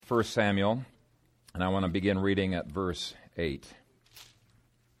1 Samuel, and I want to begin reading at verse 8.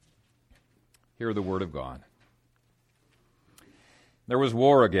 Hear the word of God. There was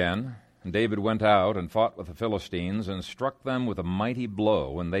war again, and David went out and fought with the Philistines and struck them with a mighty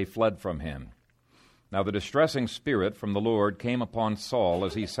blow, and they fled from him. Now the distressing spirit from the Lord came upon Saul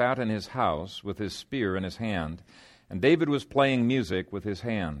as he sat in his house with his spear in his hand, and David was playing music with his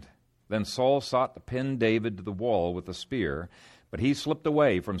hand. Then Saul sought to pin David to the wall with the spear, but he slipped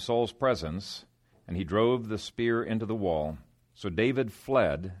away from Saul's presence, and he drove the spear into the wall. So David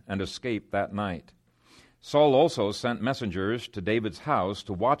fled and escaped that night. Saul also sent messengers to David's house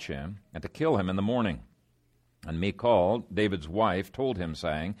to watch him and to kill him in the morning. And Michal, David's wife, told him,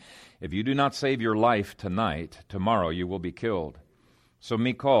 saying, "If you do not save your life tonight, tomorrow you will be killed." So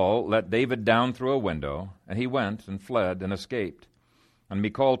Michal let David down through a window, and he went and fled and escaped. And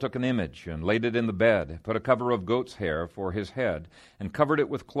Michal took an image and laid it in the bed, put a cover of goat's hair for his head, and covered it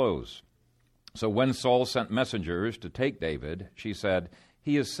with clothes. So when Saul sent messengers to take David, she said,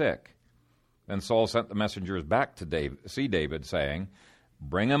 "He is sick." Then Saul sent the messengers back to David, saying,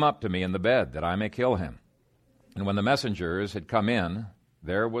 "Bring him up to me in the bed, that I may kill him." And when the messengers had come in,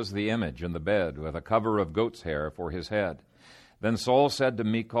 there was the image in the bed, with a cover of goat's hair for his head. Then Saul said to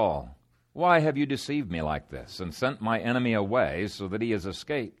Michal, "Why have you deceived me like this, and sent my enemy away, so that he has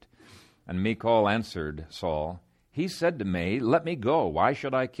escaped?" And Michal answered Saul, "He said to me, 'Let me go. Why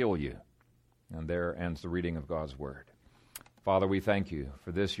should I kill you?'" And there ends the reading of God's word. Father, we thank you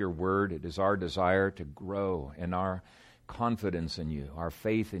for this, your word. It is our desire to grow in our confidence in you, our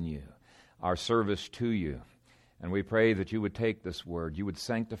faith in you, our service to you. And we pray that you would take this word, you would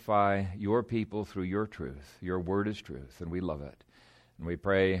sanctify your people through your truth. Your word is truth, and we love it. And we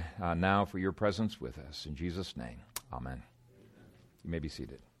pray now for your presence with us. In Jesus' name, amen. You may be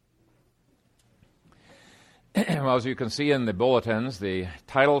seated. Well, as you can see in the bulletins, the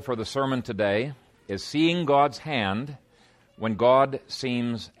title for the sermon today is Seeing God's Hand When God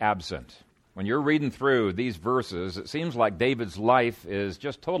Seems Absent. When you're reading through these verses, it seems like David's life is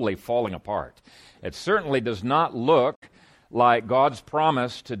just totally falling apart. It certainly does not look like God's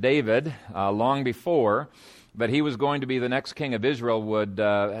promise to David long before that he was going to be the next king of Israel would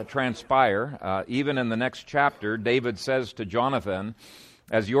transpire. Even in the next chapter, David says to Jonathan,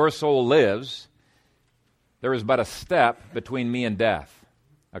 "As your soul lives, there is but a step between me and death."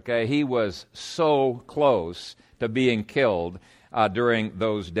 Okay, he was so close to being killed during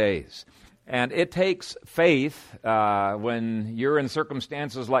those days. And it takes faith when you're in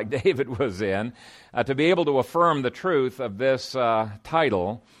circumstances like David was in to be able to affirm the truth of this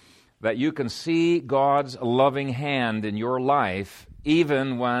title, that you can see God's loving hand in your life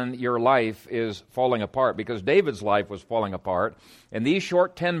even when your life is falling apart. Because David's life was falling apart. In these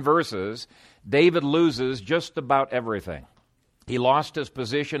short 10 verses, David loses just about everything. He lost his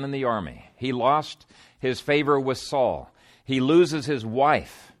position in the army. He lost his favor with Saul. He loses his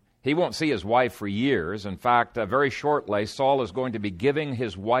wife. He won't see his wife for years. In fact, very shortly, Saul is going to be giving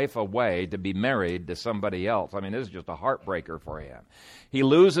his wife away to be married to somebody else. I mean, this is just a heartbreaker for him. He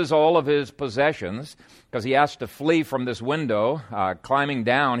loses all of his possessions because he has to flee from this window, climbing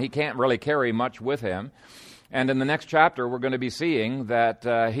down. He can't really carry much with him. And in the next chapter, we're going to be seeing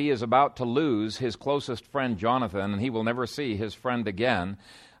that he is about to lose his closest friend, Jonathan, and he will never see his friend again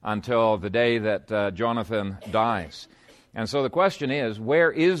until the day that Jonathan dies. And so the question is, where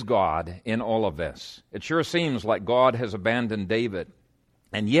is God in all of this? It sure seems like God has abandoned David.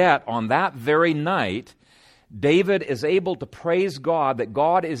 And yet, on that very night, David is able to praise God that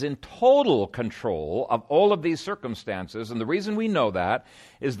God is in total control of all of these circumstances. And the reason we know that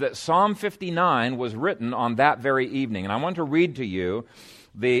is that Psalm 59 was written on that very evening. And I want to read to you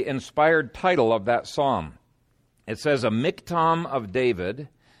the inspired title of that psalm. It says, "A Miktam of David,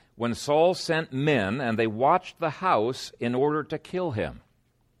 when Saul sent men, and they watched the house in order to kill him."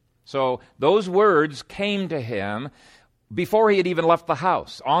 So those words came to him before he had even left the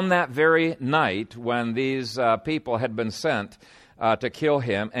house, on that very night when these people had been sent to kill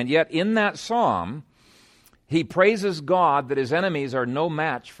him. And yet in that psalm, he praises God that his enemies are no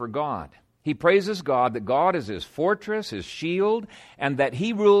match for God. He praises God that God is his fortress, his shield, and that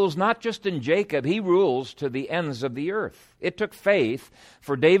he rules not just in Jacob, he rules to the ends of the earth. It took faith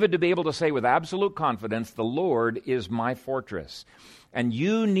for David to be able to say with absolute confidence, "The Lord is my fortress." And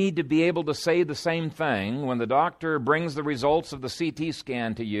you need to be able to say the same thing when the doctor brings the results of the CT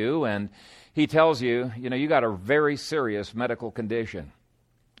scan to you and he tells you, you got a very serious medical condition.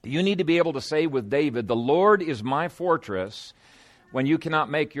 You need to be able to say with David, "The Lord is my fortress," when you cannot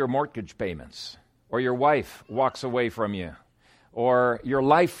make your mortgage payments, or your wife walks away from you, or your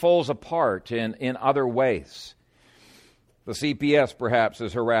life falls apart in other ways. The CPS perhaps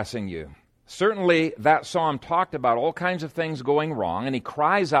is harassing you. Certainly that psalm talked about all kinds of things going wrong, and he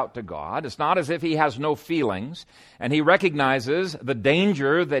cries out to God. It's not as if he has no feelings, and he recognizes the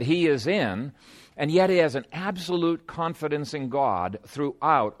danger that he is in, and yet he has an absolute confidence in God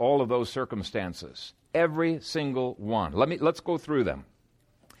throughout all of those circumstances. Every single one. Let's go through them.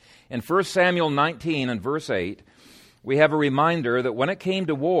 In 1 Samuel 19 and verse 8, we have a reminder that when it came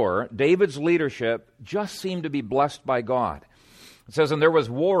to war, David's leadership just seemed to be blessed by God. It says, "And there was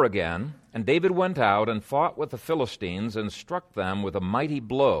war again, and David went out and fought with the Philistines and struck them with a mighty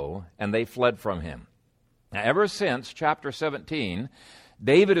blow, and they fled from him." Now, ever since chapter 17,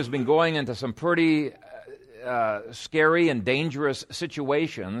 David has been going into some pretty scary and dangerous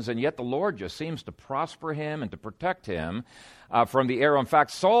situations, and yet the Lord just seems to prosper him and to protect him from the arrow. In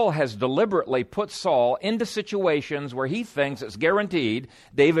fact, Saul has deliberately put Saul into situations where he thinks it's guaranteed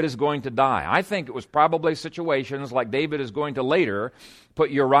David is going to die. I think it was probably situations like David is going to later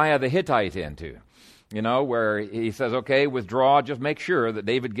put Uriah the Hittite into, where he says, okay, withdraw, just make sure that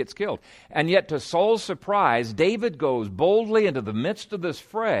David gets killed. And yet, to Saul's surprise, David goes boldly into the midst of this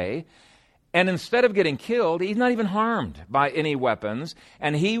fray, and instead of getting killed, he's not even harmed by any weapons,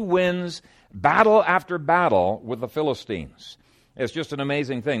 and he wins battle after battle with the Philistines. It's just an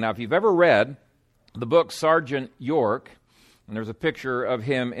amazing thing. Now, if you've ever read the book Sergeant York, and there's a picture of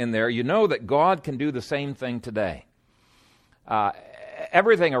him in there, you know that God can do the same thing today.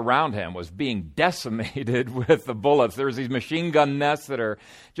 Everything around him was being decimated with the bullets. There's these machine gun nests that are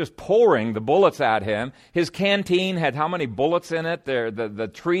just pouring the bullets at him. His canteen had how many bullets in it?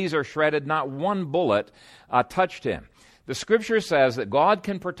 The trees are shredded. Not one bullet touched him. The Scripture says that God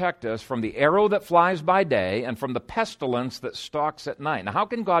can protect us from the arrow that flies by day and from the pestilence that stalks at night. Now, how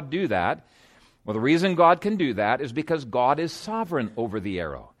can God do that? Well, the reason God can do that is because God is sovereign over the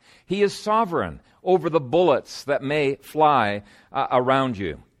arrow. He is sovereign over the bullets that may fly around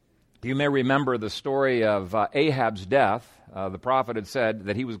you. You may remember the story of Ahab's death. The prophet had said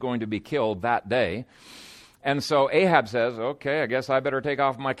that he was going to be killed that day. And so Ahab says, okay, I guess I better take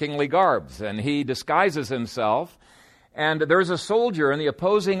off my kingly garbs. And he disguises himself. And there's a soldier in the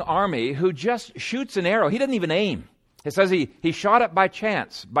opposing army who just shoots an arrow. He doesn't even aim. It says he shot it by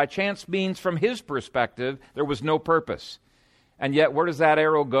chance. By chance means from his perspective, there was no purpose. And yet, where does that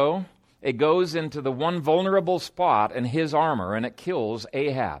arrow go? It goes into the one vulnerable spot in his armor, and it kills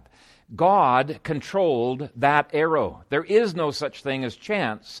Ahab. God controlled that arrow. There is no such thing as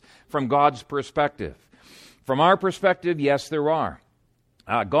chance from God's perspective. From our perspective, yes, there are.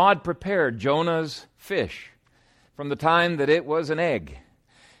 God prepared Jonah's fish from the time that it was an egg,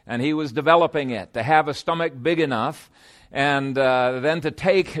 and he was developing it to have a stomach big enough, and then to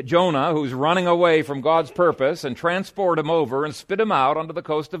take Jonah, who's running away from God's purpose, and transport him over and spit him out onto the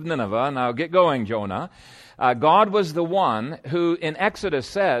coast of Nineveh. Now get going, Jonah. God was the one who in Exodus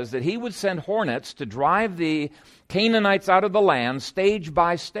says that he would send hornets to drive the Canaanites out of the land stage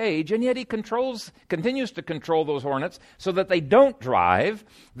by stage, and yet he continues to control those hornets so that they don't drive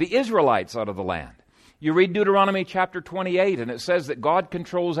the Israelites out of the land. You read Deuteronomy chapter 28, and it says that God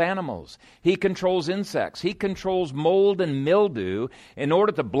controls animals. He controls insects. He controls mold and mildew in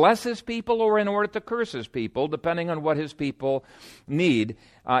order to bless his people or in order to curse his people, depending on what his people need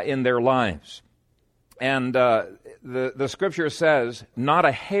in their lives. And the Scripture says, not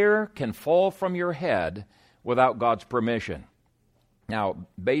a hair can fall from your head without God's permission. Now,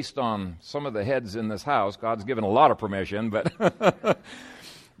 based on some of the heads in this house, God's given a lot of permission, but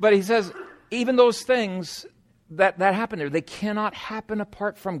but he says, even those things that happen there, they cannot happen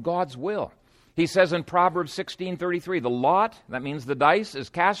apart from God's will. He says in Proverbs 16:33, the lot, that means the dice, is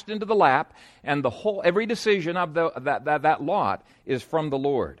cast into the lap, and every decision of that lot is from the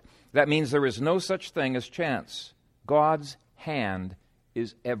Lord. That means there is no such thing as chance. God's hand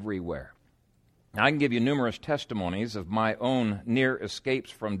is everywhere. Now, I can give you numerous testimonies of my own near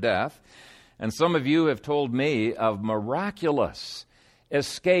escapes from death, and some of you have told me of miraculous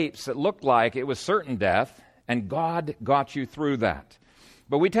escapes that looked like it was certain death, and God got you through that.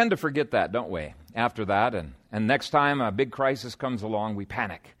 But we tend to forget that, don't we, after that, and next time a big crisis comes along, we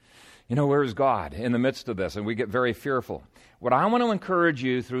panic. Where is God in the midst of this? And we get very fearful. What I want to encourage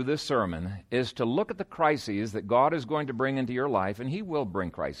you through this sermon is to look at the crises that God is going to bring into your life, and He will bring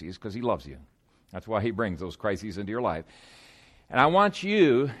crises because He loves you. That's why He brings those crises into your life. And I want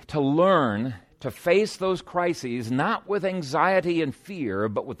you to learn to face those crises not with anxiety and fear,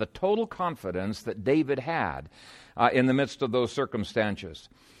 but with the total confidence that David had in the midst of those circumstances.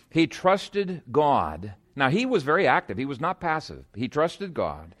 He trusted God. Now, he was very active. He was not passive. He trusted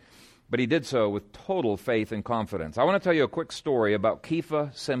God, but he did so with total faith and confidence. I want to tell you a quick story about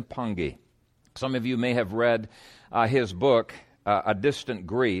Kepha Sempangi. Some of you may have read his book, A Distant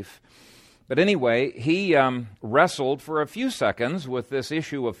Grief. But anyway, he wrestled for a few seconds with this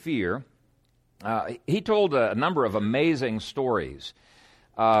issue of fear. He told a number of amazing stories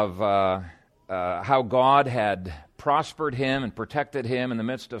of how God had prospered him and protected him in the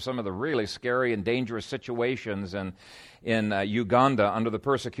midst of some of the really scary and dangerous situations in Uganda under the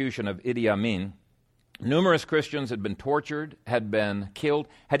persecution of Idi Amin. Numerous Christians had been tortured, had been killed,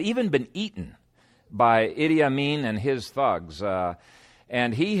 had even been eaten by Idi Amin and his thugs.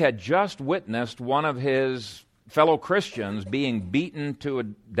 And he had just witnessed one of his fellow Christians being beaten to a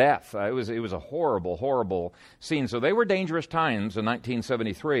death. It was a horrible, horrible scene. So they were dangerous times in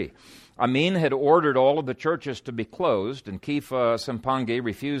 1973. Amin had ordered all of the churches to be closed, and Kepha Sempangi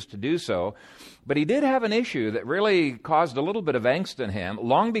refused to do so. But he did have an issue that really caused a little bit of angst in him.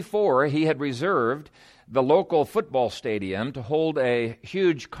 Long before, he had reserved the local football stadium to hold a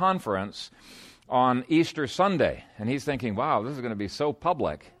huge conference on Easter Sunday. And he's thinking, wow, this is going to be so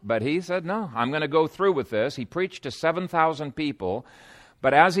public. But he said, no, I'm going to go through with this. He preached to 7,000 people.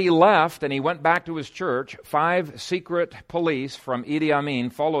 But as he left and he went back to his church, 5 secret police from Idi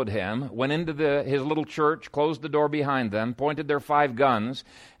Amin followed him, went into his little church, closed the door behind them, pointed their 5 guns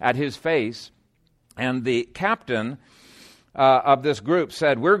at his face. And the captain of this group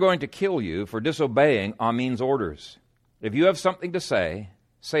said, we're going to kill you for disobeying Amin's orders. If you have something to say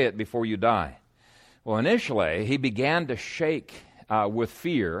it before you die. Well, initially, he began to shake with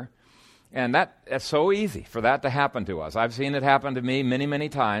fear, and that's so easy for that to happen to us. I've seen it happen to me many, many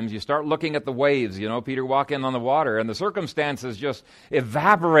times. You start looking at the waves, Peter walking on the water, and the circumstances just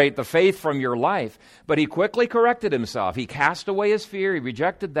evaporate the faith from your life. But he quickly corrected himself. He cast away his fear. He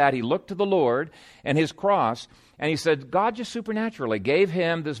rejected that. He looked to the Lord and his cross, and he said God just supernaturally gave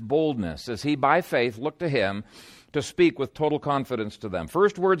him this boldness as he, by faith, looked to him to speak with total confidence to them.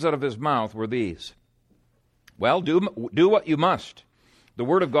 First words out of his mouth were these: well, do what you must. The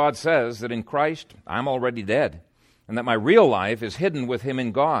Word of God says that in Christ I'm already dead, and that my real life is hidden with Him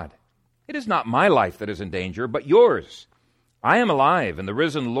in God. It is not my life that is in danger, but yours. I am alive in the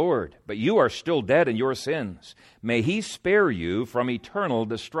risen Lord, but you are still dead in your sins. May He spare you from eternal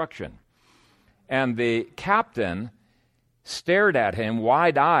destruction. And the captain stared at him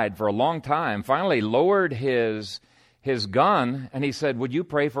wide-eyed for a long time, finally lowered his gun, and he said, would you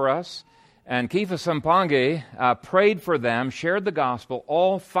pray for us? And Kepha Sempangi prayed for them, shared the gospel.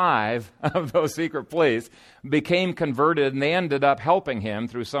 All 5 of those secret police became converted, and they ended up helping him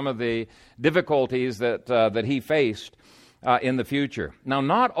through some of the difficulties that he faced in the future. Now,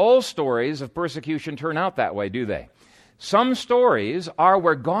 not all stories of persecution turn out that way, do they? Some stories are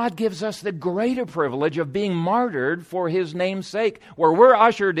where God gives us the greater privilege of being martyred for His name's sake, where we're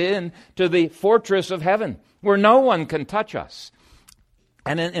ushered in to the fortress of heaven, where no one can touch us.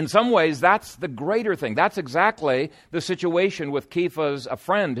 And in some ways, that's the greater thing. That's exactly the situation with Kepha's a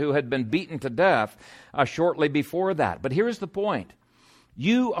friend who had been beaten to death shortly before that. But here's the point.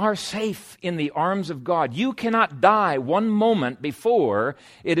 You are safe in the arms of God. You cannot die one moment before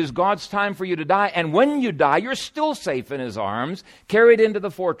it is God's time for you to die. And when you die, you're still safe in His arms, carried into the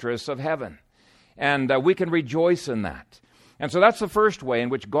fortress of heaven. And we can rejoice in that. And so that's the first way in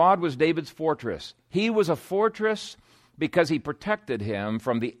which God was David's fortress. He was a fortress because He protected him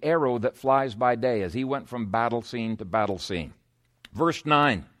from the arrow that flies by day as he went from battle scene to battle scene. Verse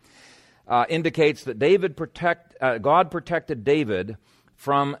 9 indicates that God protected David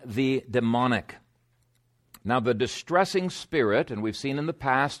from the demonic. Now, the distressing spirit, and we've seen in the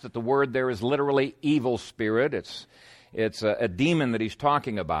past that the word there is literally evil spirit. It's a demon that he's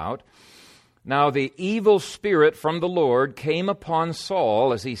talking about. Now, the evil spirit from the Lord came upon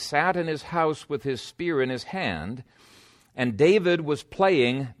Saul as he sat in his house with his spear in his hand, and David was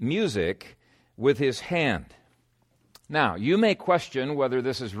playing music with his hand. Now, you may question whether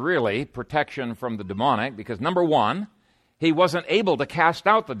this is really protection from the demonic, because number one, he wasn't able to cast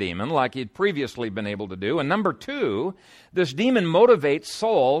out the demon like he'd previously been able to do. And number two, this demon motivates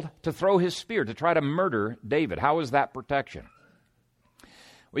Saul to throw his spear, to try to murder David. How is that protection?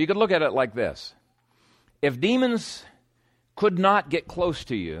 Well, you could look at it like this. If demons could not get close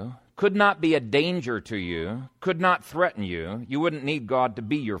to you, could not be a danger to you, could not threaten you, you wouldn't need God to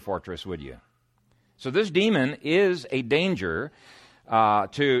be your fortress, would you? So this demon is a danger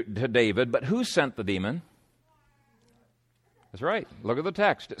to David, but who sent the demon? That's right. Look at the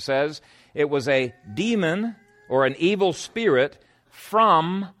text. It says it was a demon or an evil spirit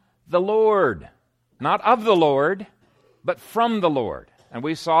from the Lord. Not of the Lord, but from the Lord. And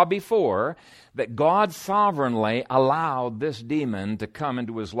we saw before that God sovereignly allowed this demon to come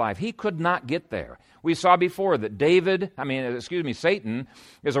into his life. He could not get there. We saw before that Satan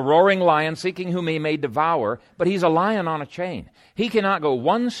is a roaring lion seeking whom he may devour, but he's a lion on a chain. He cannot go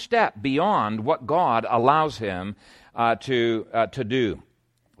one step beyond what God allows him to do.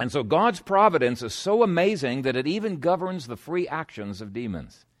 And so God's providence is so amazing that it even governs the free actions of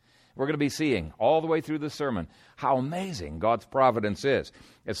demons. We're going to be seeing all the way through the sermon how amazing God's providence is.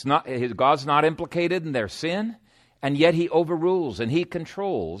 God's not implicated in their sin, and yet he overrules and he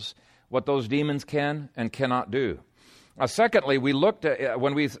controls what those demons can and cannot do. Secondly, when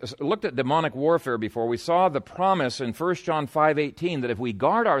we looked at demonic warfare before, we saw the promise in 1 John 5:18 that if we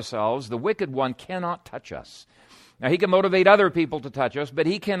guard ourselves, the wicked one cannot touch us. Now, he can motivate other people to touch us, but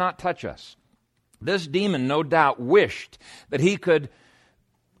he cannot touch us. This demon, no doubt, wished that he could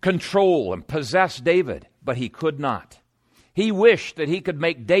control and possess David, but he could not. He wished that he could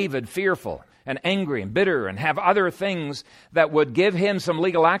make David fearful and angry and bitter and have other things that would give him some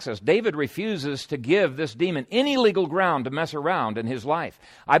legal access. David refuses to give this demon any legal ground to mess around in his life.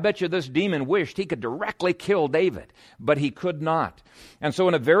 I bet you this demon wished he could directly kill David, but he could not. And so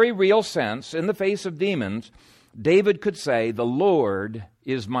in a very real sense, in the face of demons, David could say, "The Lord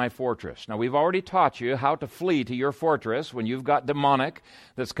is my fortress." Now, we've already taught you how to flee to your fortress when you've got demonic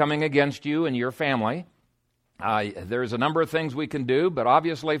that's coming against you and your family. There's a number of things we can do, but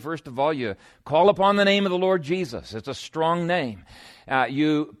obviously, first of all, you call upon the name of the Lord Jesus. It's a strong name.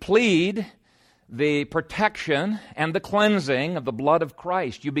 You plead the protection and the cleansing of the blood of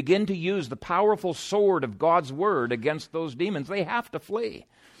Christ. You begin to use the powerful sword of God's Word against those demons. They have to flee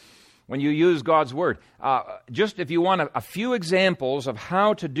when you use God's Word. Just if you want a few examples of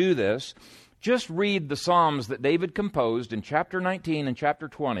how to do this, just read the Psalms that David composed in chapter 19 and chapter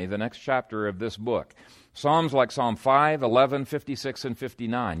 20, the next chapter of this book. Psalms like Psalm 5, 11, 56, and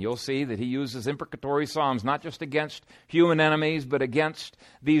 59. You'll see that he uses imprecatory psalms not just against human enemies, but against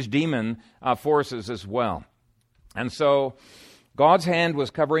these demon forces as well. And so God's hand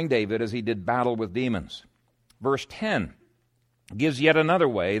was covering David as he did battle with demons. Verse 10 gives yet another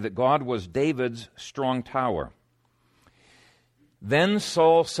way that God was David's strong tower. Then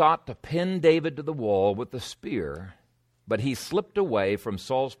Saul sought to pin David to the wall with the spear, but he slipped away from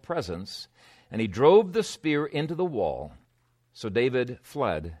Saul's presence, and he drove the spear into the wall. So David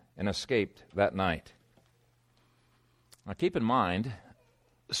fled and escaped that night. Now keep in mind,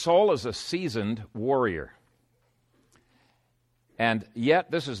 Saul is a seasoned warrior. And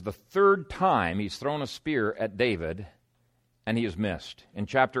yet this is the third time he's thrown a spear at David, and he has missed. In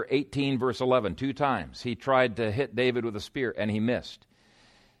chapter 18, verse 11, 2 times he tried to hit David with a spear, and he missed.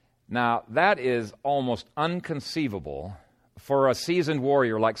 Now, that is almost inconceivable for a seasoned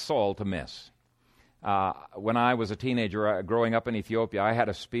warrior like Saul to miss. When I was a teenager growing up in Ethiopia, I had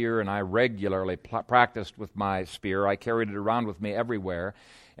a spear, and I regularly practiced with my spear. I carried it around with me everywhere.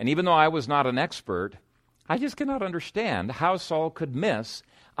 And even though I was not an expert, I just cannot understand how Saul could miss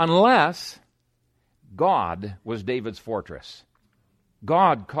unless God was David's fortress.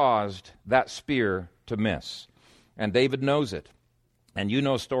 God caused that spear to miss, and David knows it. And you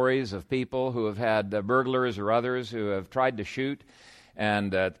know stories of people who have had burglars or others who have tried to shoot,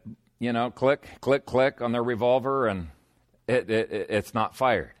 and click, click, click on their revolver, and it's not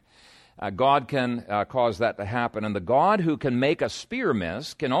fired. God can cause that to happen, and the God who can make a spear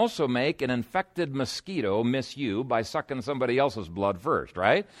miss can also make an infected mosquito miss you by sucking somebody else's blood first,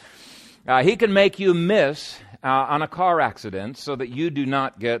 right? He can make you miss on a car accident so that you do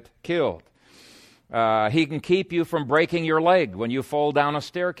not get killed. He can keep you from breaking your leg when you fall down a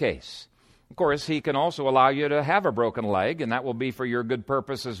staircase. Of course, he can also allow you to have a broken leg, and that will be for your good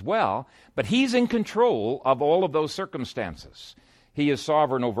purpose as well. But he's in control of all of those circumstances. He is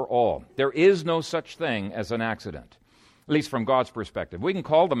sovereign over all. There is no such thing as an accident, at least from God's perspective. We can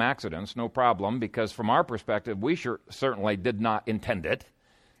call them accidents, no problem, because from our perspective, we certainly did not intend it.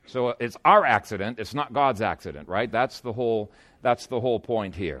 So it's our accident, it's not God's accident, right? That's the whole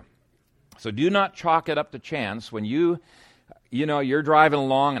point here. So do not chalk it up to chance when you're driving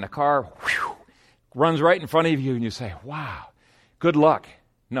along and a car runs right in front of you and you say, "Wow, good luck."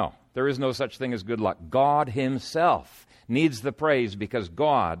 No, there is no such thing as good luck. God himself needs the praise because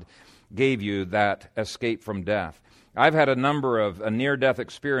God gave you that escape from death. I've had a number of near-death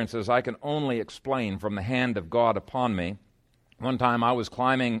experiences I can only explain from the hand of God upon me. One time I was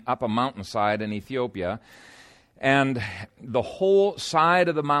climbing up a mountainside in Ethiopia, and the whole side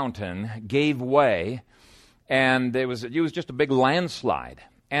of the mountain gave way, and it was just a big landslide.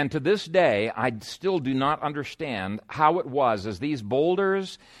 And to this day, I still do not understand how it was, as these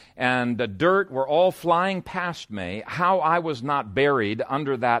boulders and the dirt were all flying past me, how I was not buried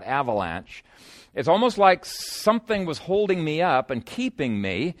under that avalanche. It's almost like something was holding me up and keeping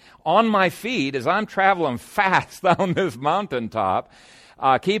me on my feet as I'm traveling fast down this mountaintop,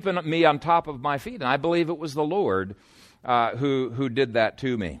 keeping me on top of my feet. And I believe it was the Lord who did that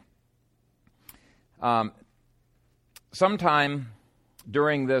to me. Sometime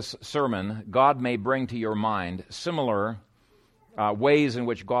during this sermon, God may bring to your mind similar ways in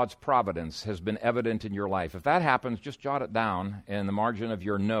which God's providence has been evident in your life. If that happens, just jot it down in the margin of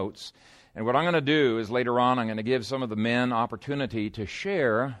your notes. And what I'm going to do is later on, I'm going to give some of the men opportunity to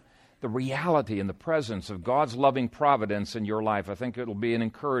share the reality and the presence of God's loving providence in your life. I think it'll be an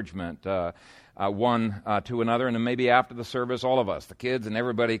encouragement one to another, and then maybe after the service, all of us, the kids and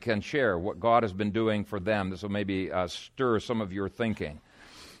everybody, can share what God has been doing for them. This will maybe stir some of your thinking.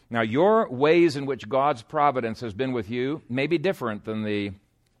 Now, your ways in which God's providence has been with you may be different than the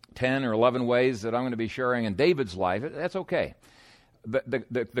 10 or 11 ways that I'm going to be sharing in David's life. That's okay.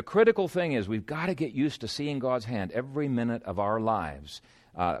 The critical thing is we've got to get used to seeing God's hand every minute of our lives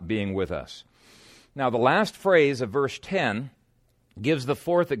being with us. Now, the last phrase of verse 10 gives the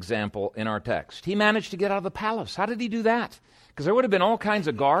fourth example in our text. He managed to get out of the palace. How did he do that? Because there would have been all kinds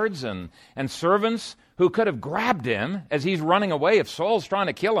of guards and servants who could have grabbed him as he's running away. If Saul's trying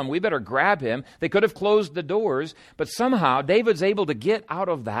to kill him, we better grab him. They could have closed the doors, but somehow David's able to get out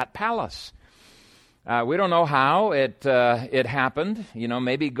of that palace. We don't know how it happened. You know,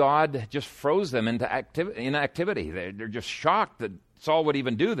 maybe God just froze them into inactivity. They're just shocked that Saul would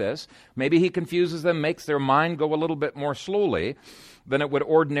even do this. Maybe he confuses them, makes their mind go a little bit more slowly than it would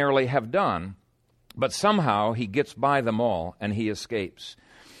ordinarily have done. But somehow he gets by them all and he escapes.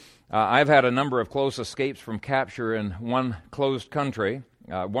 I've had a number of close escapes from capture in one closed country.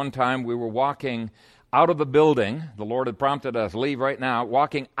 One time we were walking out of the building. The Lord had prompted us, leave right now.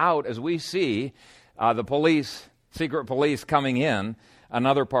 Walking out as we see the police, secret police coming in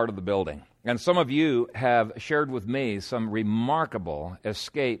another part of the building. And some of you have shared with me some remarkable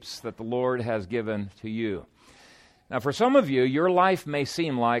escapes that the Lord has given to you. Now, for some of you, your life may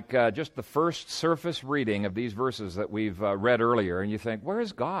seem like just the first surface reading of these verses that we've read earlier, and you think, where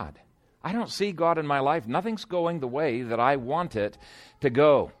is God? I don't see God in my life. Nothing's going the way that I want it to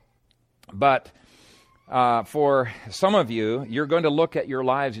go. But for some of you, you're going to look at your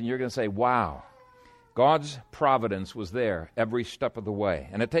lives and you're going to say, wow, God's providence was there every step of the way.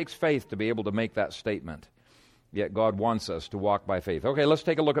 And it takes faith to be able to make that statement. Yet God wants us to walk by faith. Okay, let's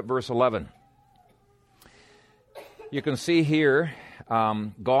take a look at verse 11. You can see here,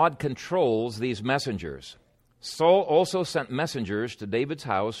 God controls these messengers. Saul also sent messengers to David's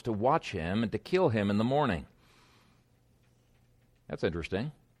house to watch him and to kill him in the morning. That's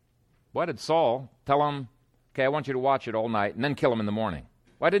interesting. Why did Saul tell him, okay, I want you to watch it all night and then kill him in the morning?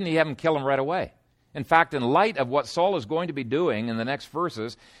 Why didn't he have him kill him right away? In fact, in light of what Saul is going to be doing in the next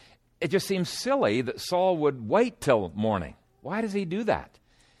verses, it just seems silly that Saul would wait till morning. Why does he do that?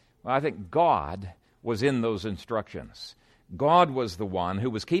 Well, I think God was in those instructions. God was the one who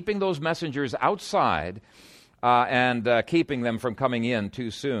was keeping those messengers outside and keeping them from coming in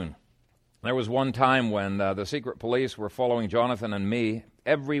too soon. There was one time when the secret police were following Jonathan and me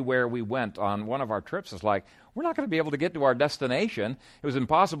everywhere we went on one of our trips. It's like, we're not going to be able to get to our destination. It was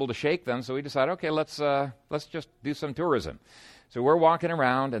impossible to shake them, so we decided, okay, let's just do some tourism. So we're walking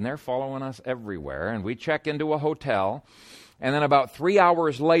around, and they're following us everywhere, and we check into a hotel, and then about 3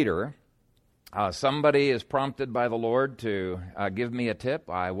 hours later, somebody is prompted by the Lord to give me a tip.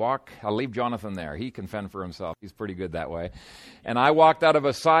 I'll leave Jonathan there. He can fend for himself. He's pretty good that way. And I walked out of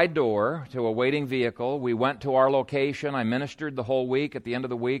a side door to a waiting vehicle. We went to our location. I ministered the whole week. At the end of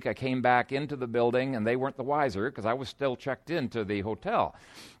the week, I came back into the building, and they weren't the wiser because I was still checked into the hotel.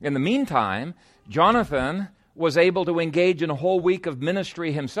 In the meantime, Jonathan was able to engage in a whole week of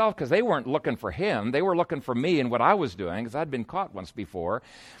ministry himself because they weren't looking for him. They were looking for me and what I was doing because I'd been caught once before.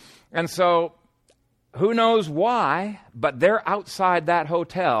 And so who knows why, but they're outside that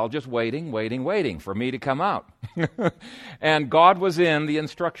hotel just waiting for me to come out. And God was in the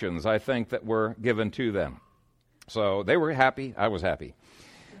instructions, I think, that were given to them. So they were happy. I was happy.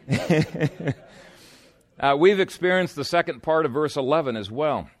 We've experienced the second part of verse 11 as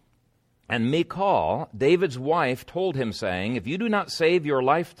well. And Michal, David's wife, told him, saying, if you do not save your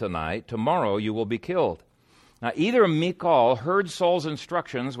life tonight, tomorrow you will be killed. Now, either Michal heard Saul's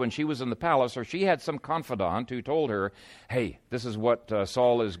instructions when she was in the palace, or she had some confidant who told her, hey, this is what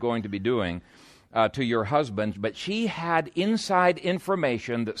Saul is going to be doing to your husband. But she had inside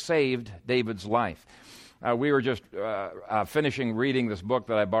information that saved David's life. We were just finishing reading this book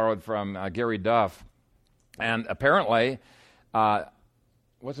that I borrowed from Gary Duff, and apparently,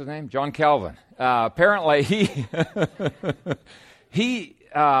 what's his name? John Calvin. Apparently, he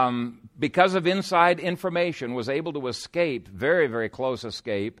because of inside information, was able to escape, very, very close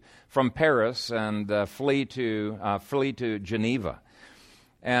escape, from Paris and flee to Geneva.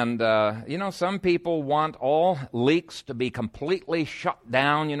 And, some people want all leaks to be completely shut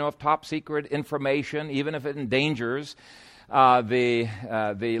down, of top secret information, even if it endangers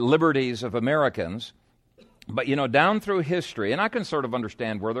the liberties of Americans. But, down through history, and I can sort of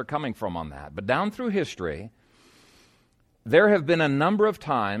understand where they're coming from on that, but down through history, there have been a number of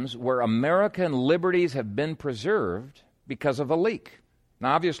times where American liberties have been preserved because of a leak.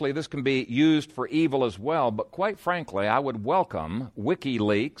 Now, obviously, this can be used for evil as well, but quite frankly, I would welcome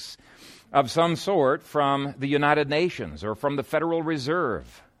WikiLeaks of some sort from the United Nations or from the Federal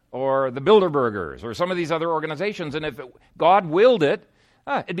Reserve or the Bilderbergers or some of these other organizations. And if God willed it,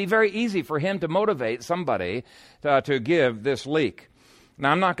 it'd be very easy for him to motivate somebody to give this leak.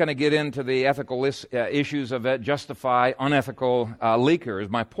 Now, I'm not going to get into the ethical issues of it, justify unethical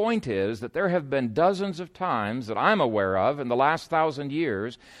leakers. My point is that there have been dozens of times that I'm aware of in the last 1,000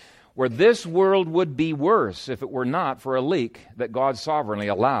 years where this world would be worse if it were not for a leak that God sovereignly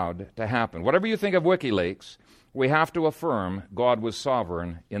allowed to happen. Whatever you think of WikiLeaks, we have to affirm God was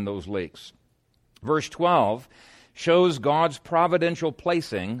sovereign in those leaks. Verse 12 shows God's providential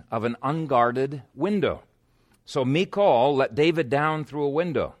placing of an unguarded window. So Michal let David down through a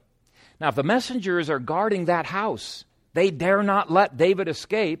window. Now, if the messengers are guarding that house, they dare not let David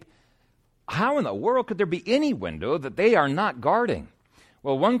escape. How in the world could there be any window that they are not guarding?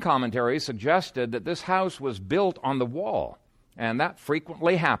 Well, one commentary suggested that this house was built on the wall, and that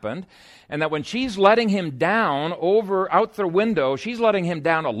frequently happened, and that when she's letting him down out the window, she's letting him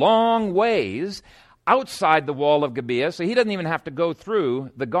down a long ways outside the wall of Gibeah, so he doesn't even have to go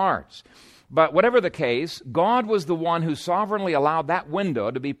through the guards. But whatever the case, God was the one who sovereignly allowed that window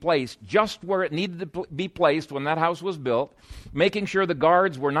to be placed just where it needed to be placed when that house was built, making sure the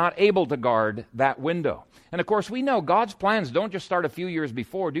guards were not able to guard that window. And of course, we know God's plans don't just start a few years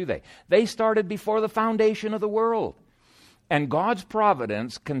before, do they? They started before the foundation of the world. And God's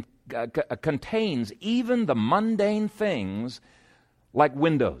providence contains even the mundane things like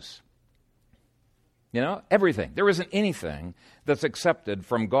windows. Everything. There isn't anything that's accepted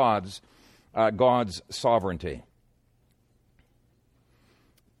from God's sovereignty.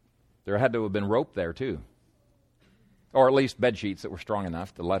 There had to have been rope there too, or at least bed sheets that were strong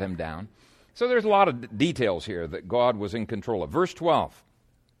enough to let him down. So there's a lot of details here that God was in control of. Verse 12,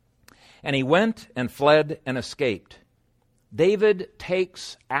 and he went and fled and escaped. David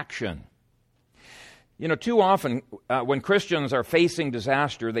takes action. Too often when Christians are facing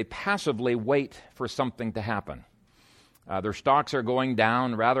disaster, they passively wait for something to happen. Their stocks are going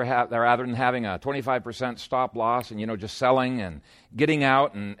down rather than having a 25% stop loss and, just selling and getting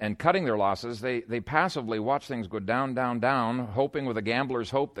out and cutting their losses. They passively watch things go down, down, down, hoping with a gambler's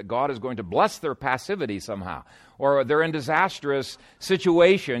hope that God is going to bless their passivity somehow. Or they're in disastrous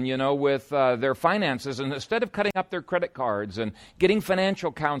situation, with their finances. And instead of cutting up their credit cards and getting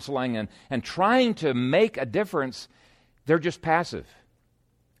financial counseling and trying to make a difference, they're just passive.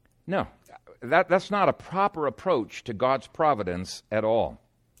 No. That's not a proper approach to God's providence at all.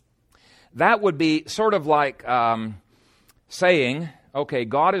 That would be sort of like saying, okay,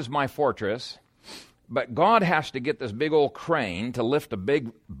 God is my fortress, but God has to get this big old crane to lift a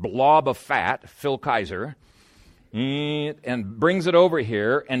big blob of fat, Phil Kaiser, and brings it over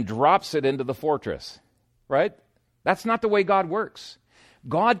here and drops it into the fortress, right? That's not the way God works.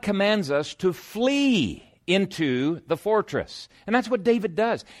 God commands us to flee into the fortress. And that's what David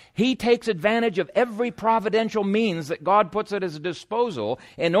does. He takes advantage of every providential means that God puts at his disposal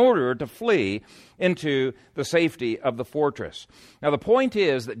in order to flee into the safety of the fortress. Now, the point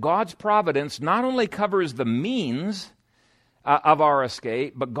is that God's providence not only covers the means of our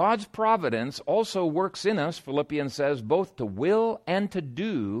escape, but God's providence also works in us, Philippians says, both to will and to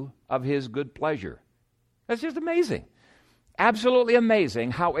do of his good pleasure. That's just amazing. Absolutely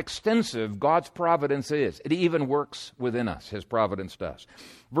amazing how extensive God's providence is. It even works within us, his providence does.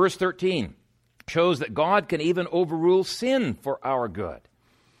 Verse 13 shows that God can even overrule sin for our good.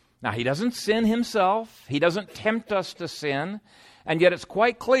 Now, he doesn't sin himself. He doesn't tempt us to sin. And yet it's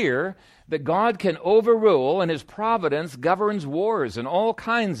quite clear that God can overrule, and his providence governs wars and all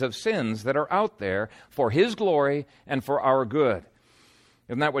kinds of sins that are out there for his glory and for our good.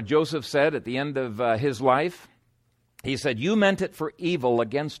 Isn't that what Joseph said at the end of his life? He said, you meant it for evil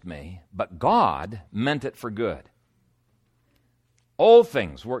against me, but God meant it for good. All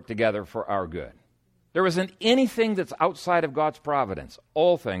things work together for our good. There isn't anything that's outside of God's providence.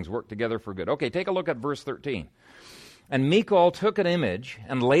 All things work together for good. Okay, take a look at verse 13. And Michal took an image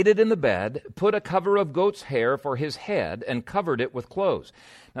and laid it in the bed, put a cover of goat's hair for his head, and covered it with clothes.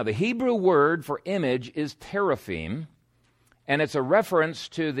 Now, the Hebrew word for image is teraphim, and it's a reference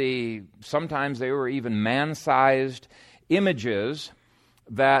to sometimes they were even man-sized images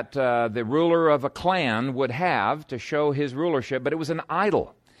that the ruler of a clan would have to show his rulership, but it was an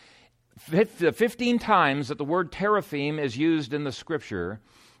idol. 15 times that the word teraphim is used in the Scripture,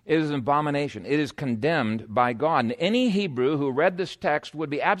 it is an abomination. It is condemned by God. And any Hebrew who read this text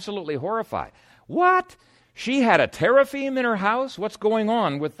would be absolutely horrified. What? She had a teraphim in her house? What's going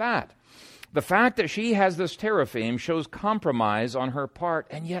on with that? The fact that she has this teraphim shows compromise on her part,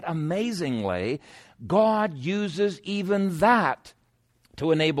 and yet amazingly, God uses even that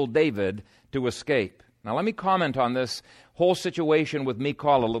to enable David to escape. Now let me comment on this whole situation with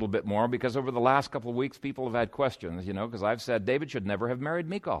Michal a little bit more, because over the last couple of weeks people have had questions, because I've said David should never have married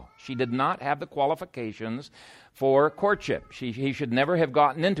Michal. She did not have the qualifications for courtship. He should never have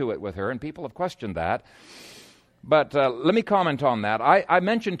gotten into it with her, and people have questioned that. But let me comment on that. I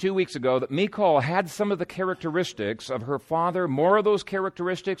mentioned 2 weeks ago that Michal had some of the characteristics of her father. More of those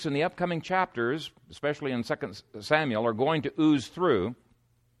characteristics in the upcoming chapters, especially in 2 Samuel, are going to ooze through.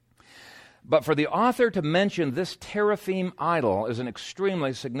 But for the author to mention this teraphim idol is an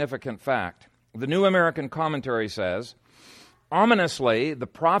extremely significant fact. The New American Commentary says, ominously, the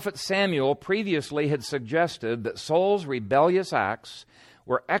prophet Samuel previously had suggested that Saul's rebellious acts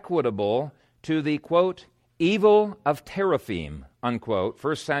were equitable to the, quote, evil of teraphim, unquote,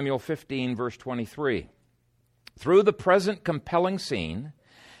 1 Samuel 15, verse 23. Through the present compelling scene,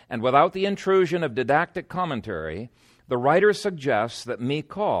 and without the intrusion of didactic commentary, the writer suggests that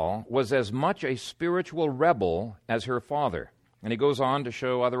Michal was as much a spiritual rebel as her father. And he goes on to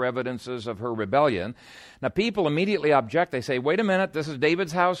show other evidences of her rebellion. Now, people immediately object. They say, wait a minute, this is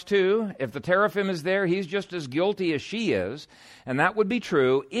David's house too. If the teraphim is there, he's just as guilty as she is. And that would be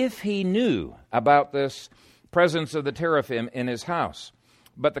true if he knew about this presence of the teraphim in his house.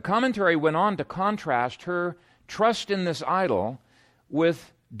 But the commentary went on to contrast her trust in this idol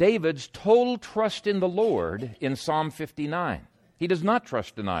with David's total trust in the Lord in Psalm 59. He does not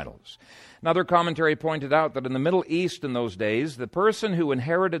trust in idols. Another commentary pointed out that in the Middle East in those days, the person who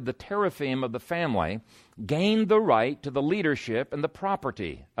inherited the teraphim of the family gained the right to the leadership and the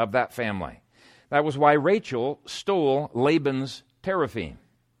property of that family. That was why Rachel stole Laban's teraphim.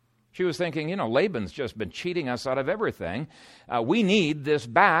 She was thinking, Laban's just been cheating us out of everything. We need this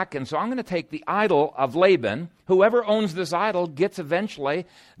back, and so I'm going to take the idol of Laban. Whoever owns this idol gets eventually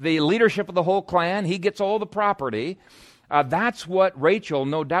the leadership of the whole clan. He gets all the property. That's what Rachel,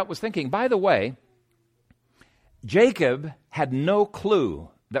 no doubt, was thinking. By the way, Jacob had no clue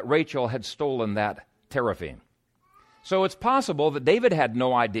that Rachel had stolen that teraphim. So it's possible that David had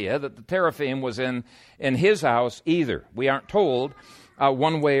no idea that the teraphim was in his house either. We aren't told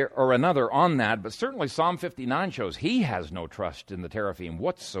one way or another on that, but certainly Psalm 59 shows he has no trust in the teraphim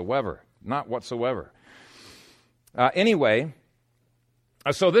whatsoever, not whatsoever. Anyway,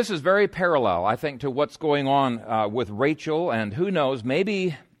 so this is very parallel, I think, to what's going on with Rachel, and who knows,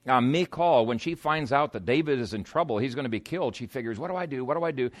 maybe Michal, when she finds out that David is in trouble, he's going to be killed, she figures, what do I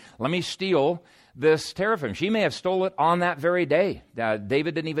do? Let me steal this teraphim. She may have stolen it on that very day.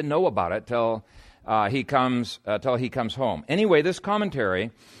 David didn't even know about it till he comes home. Anyway, this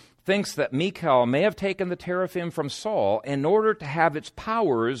commentary thinks that Michal may have taken the teraphim from Saul in order to have its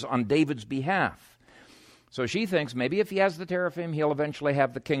powers on David's behalf. So she thinks maybe if he has the teraphim, he'll eventually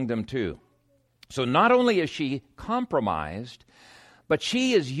have the kingdom too. So not only is she compromised, but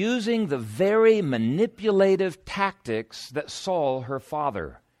she is using the very manipulative tactics that Saul, her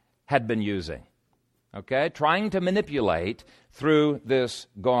father, had been using. Okay? Trying to manipulate through this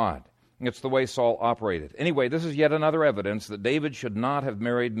God. It's the way Saul operated. Anyway, this is yet another evidence that David should not have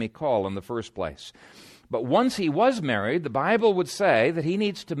married Michal in the first place. But once he was married, the Bible would say that he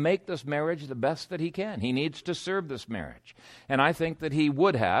needs to make this marriage the best that he can. He needs to serve this marriage. And I think that he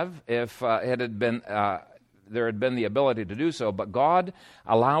would have if there had been the ability to do so. But God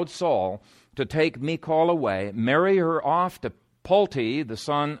allowed Saul to take Michal away, marry her off to Palti, the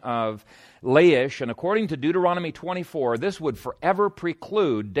son of Laish, and according to Deuteronomy 24, this would forever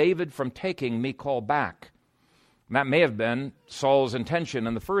preclude David from taking Michal back. And that may have been Saul's intention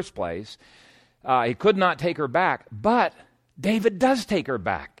in the first place. He could not take her back, but David does take her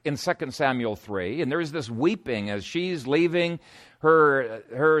back in 2 Samuel 3, and there's this weeping as she's leaving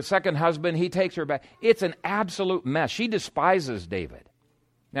her second husband. He takes her back. It's an absolute mess. She despises David.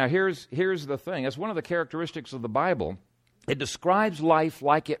 Now, here's the thing. It's one of the characteristics of the Bible It describes life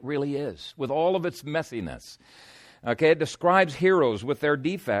like it really is, with all of its messiness. Okay, it describes heroes with their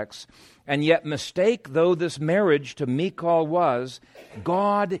defects, and yet mistake though this marriage to Michal was,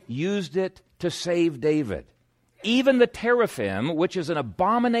 God used it to save David. Even the teraphim, which is an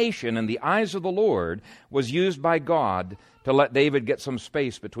abomination in the eyes of the Lord, was used by God to let David get some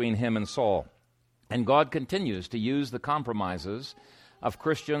space between him and Saul. And God continues to use the compromises of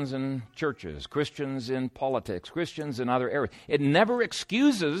Christians in churches, Christians in politics, Christians in other areas. It never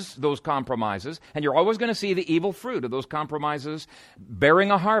excuses those compromises, and you're always going to see the evil fruit of those compromises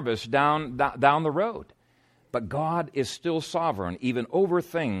bearing a harvest down the road. But God is still sovereign, even over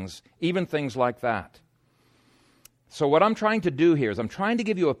things, even things like that. So what I'm trying to do here is I'm trying to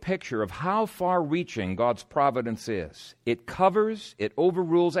give you a picture of how far-reaching God's providence is. It covers, it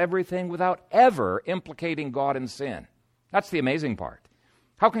overrules everything without ever implicating God in sin. That's the amazing part.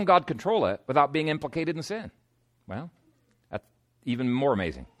 How can God control it without being implicated in sin? Well, that's even more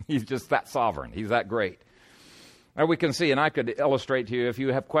amazing. He's just that sovereign. He's that great. Now we can see, and I could illustrate to you, if you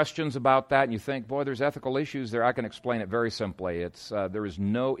have questions about that and you think, boy, there's ethical issues there, I can explain it very simply. There is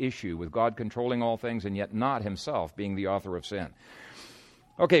no issue with God controlling all things and yet not himself being the author of sin.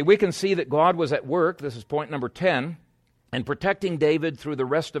 Okay, we can see that God was at work, this is point number 10, and protecting David through the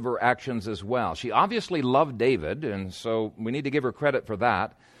rest of her actions as well. She obviously loved David, and so we need to give her credit for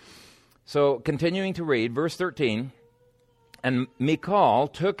that. So continuing to read, verse 13, and Michal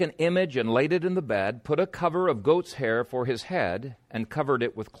took an image and laid it in the bed, put a cover of goat's hair for his head, and covered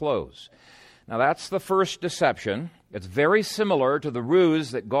it with clothes. Now that's the first deception. It's very similar to the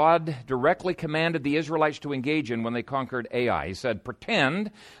ruse that God directly commanded the Israelites to engage in when they conquered Ai. He said,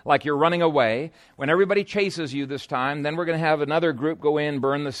 pretend like you're running away. When everybody chases you this time, then we're going to have another group go in,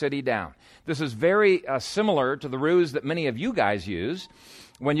 burn the city down. This is very similar to the ruse that many of you guys use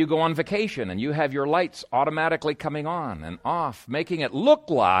when you go on vacation and you have your lights automatically coming on and off, making it look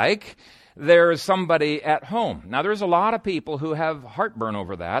like there is somebody at home. Now, there's a lot of people who have heartburn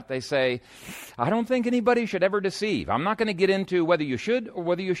over that. They say, I don't think anybody should ever deceive. I'm not going to get into whether you should or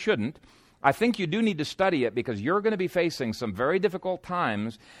whether you shouldn't. I think you do need to study it because you're going to be facing some very difficult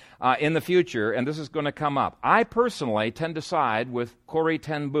times in the future, and this is going to come up. I personally tend to side with Corrie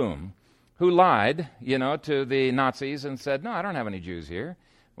ten Boom, who lied, to the Nazis and said, no, I don't have any Jews here.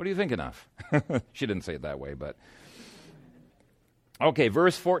 What are you thinking of? She didn't say it that way, but... Okay,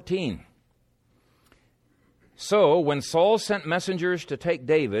 verse 14. So when Saul sent messengers to take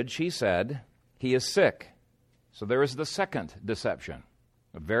David, she said, he is sick. So there is the second deception.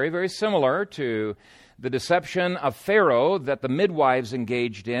 Very, very similar to the deception of Pharaoh that the midwives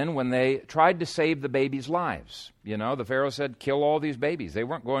engaged in when they tried to save the babies' lives. The Pharaoh said, kill all these babies. They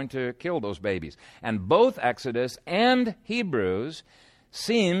weren't going to kill those babies. And both Exodus and Hebrews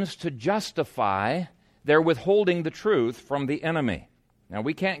seems to justify their withholding the truth from the enemy. Now,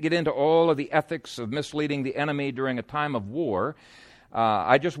 we can't get into all of the ethics of misleading the enemy during a time of war.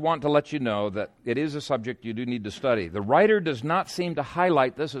 I just want to let you know that it is a subject you do need to study. The writer does not seem to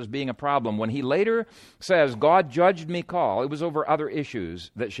highlight this as being a problem. When he later says, God judged Michal, it was over other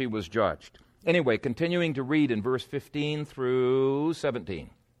issues that she was judged. Anyway, continuing to read in verse 15 through 17.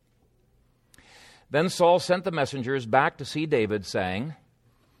 Then Saul sent the messengers back to see David, saying,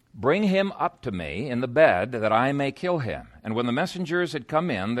 bring him up to me in the bed that I may kill him. And when the messengers had come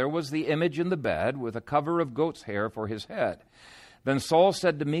in, there was the image in the bed with a cover of goat's hair for his head. Then Saul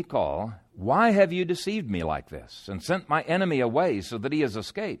said to Michal, why have you deceived me like this, and sent my enemy away so that he has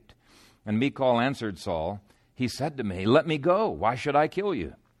escaped? And Michal answered Saul, he said to me, let me go. Why should I kill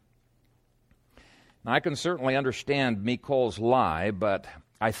you? Now I can certainly understand Michal's lie, but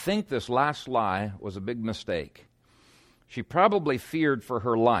I think this last lie was a big mistake. She probably feared for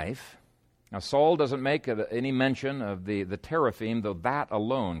her life. Now, Saul doesn't make any mention of the teraphim, though that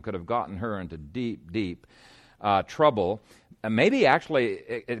alone could have gotten her into deep, deep trouble. And maybe, actually,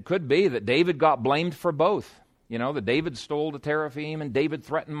 it could be that David got blamed for both. That David stole the teraphim and David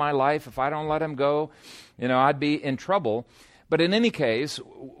threatened my life. If I don't let him go, I'd be in trouble. But in any case,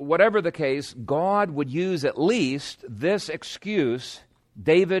 whatever the case, God would use at least this excuse,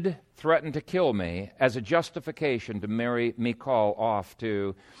 David threatened to kill me, as a justification to marry Michal off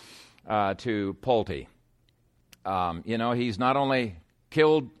to Pulte. He's not only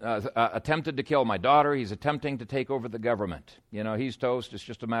attempted to kill my daughter, he's attempting to take over the government. He's toast. It's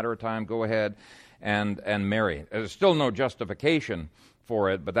just a matter of time. Go ahead and marry. There's still no justification for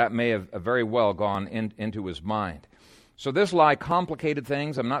it, but that may have very well gone into his mind. So this lie complicated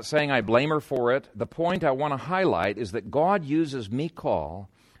things. I'm not saying I blame her for it. The point I want to highlight is that God uses Michal,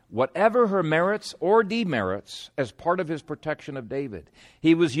 whatever her merits or demerits, as part of his protection of David.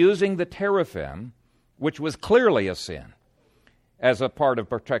 He was using the teraphim, which was clearly a sin. as a part of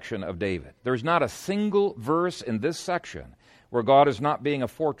protection of David. There's not a single verse in this section where God is not being a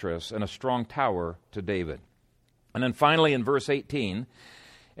fortress and a strong tower to David. And then finally in verse 18,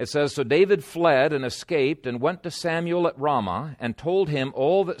 it says, "So David fled and escaped and went to Samuel at Ramah and told him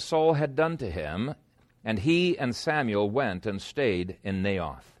all that Saul had done to him, and he and Samuel went and stayed in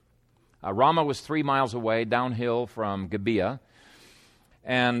Naioth." Ramah was 3 miles away, downhill from Gibeah.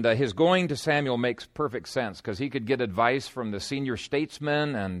 And his going to Samuel makes perfect sense because he could get advice from the senior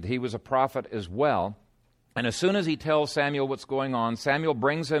statesman, and he was a prophet as well. And as soon as he tells Samuel what's going on, Samuel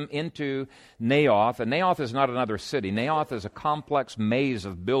brings him into Naioth. And Naioth is not another city. Naioth is a complex maze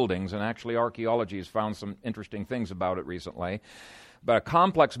of buildings, and actually archaeology has found some interesting things about it recently. But a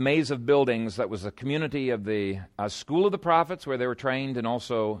complex maze of buildings that was a community of the school of the prophets where they were trained and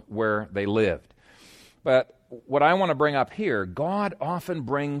also where they lived. But what I want to bring up here, God often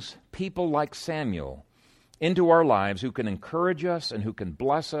brings people like Samuel into our lives who can encourage us and who can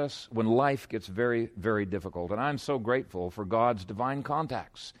bless us when life gets very, very difficult. And I'm so grateful for God's divine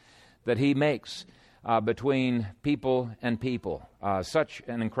contacts that He makes between people and people. Such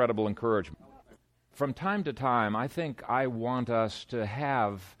an incredible encouragement. From time to time, I think I want us to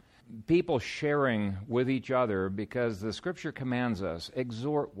have people sharing with each other because the Scripture commands us,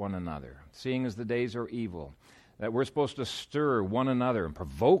 exhort one another, seeing as the days are evil. That we're supposed to stir one another and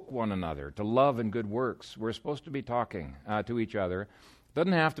provoke one another to love and good works. We're supposed to be talking to each other.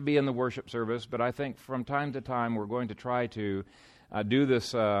 Doesn't have to be in the worship service, but I think from time to time we're going to try to do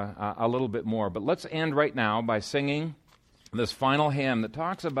this a little bit more. But let's end right now by singing this final hymn that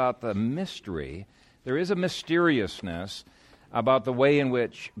talks about the mystery. There is a mysteriousness about the way in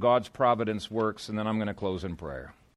which God's providence works, and then I'm going to close in prayer.